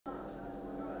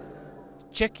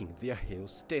checking their health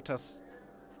status.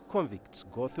 Convicts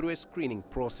go through a screening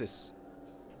process.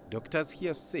 Doctors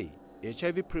here say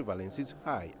HIV prevalence is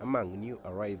high among new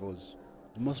arrivals.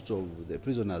 Most of the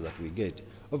prisoners that we get,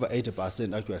 over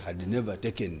 80% actually had never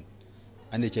taken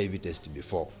an HIV test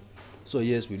before. So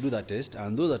yes, we do that test,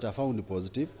 and those that are found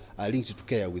positive are linked to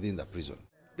care within the prison.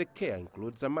 The care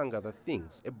includes, among other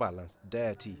things, a balanced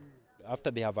diet.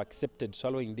 After they have accepted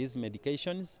swallowing these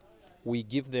medications, we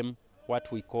give them what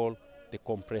we call the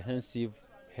comprehensive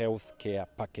health care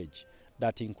package.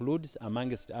 That includes,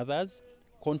 amongst others,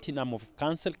 continuum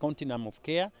of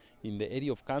care in the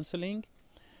area of counseling,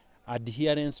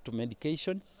 adherence to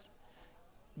medications,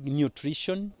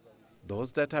 nutrition.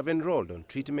 Those that have enrolled on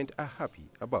treatment are happy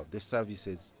about the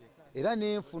services.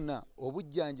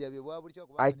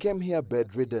 I came here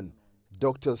bedridden.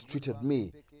 Doctors treated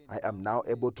me. I am now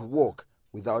able to walk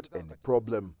without any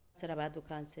problem.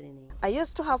 I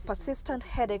used to have persistent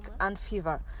headache and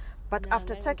fever, but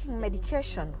after taking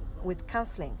medication with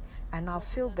counseling, I now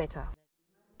feel better.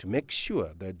 To make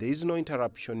sure that there is no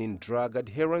interruption in drug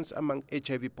adherence among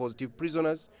HIV-positive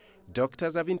prisoners,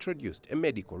 doctors have introduced a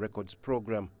medical records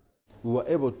program. We were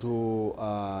able to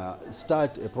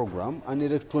start a program, an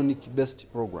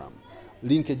electronic-based program,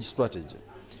 linkage strategy,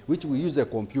 which we use a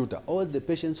computer. All the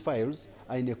patient's files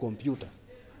are in a computer,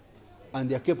 and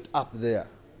they are kept up there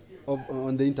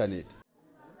on the internet.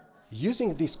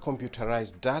 Using this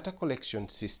computerized data collection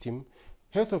system,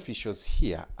 health officials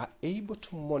here are able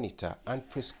to monitor and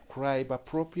prescribe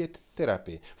appropriate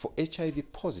therapy for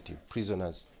HIV-positive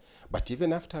prisoners. But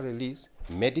even after release,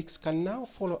 medics can now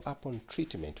follow up on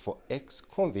treatment for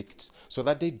ex-convicts so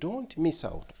that they don't miss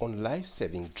out on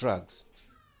life-saving drugs.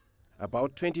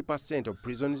 About 20% of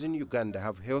prisons in Uganda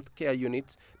have health care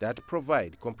units that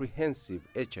provide comprehensive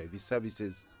HIV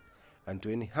services. And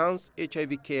to enhance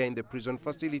HIV care in the prison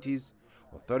facilities,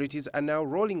 authorities are now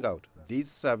rolling out these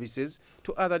services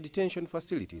to other detention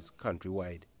facilities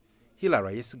countrywide.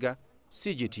 Hillary Ayesiga,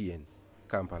 CGTN,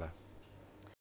 Kampala.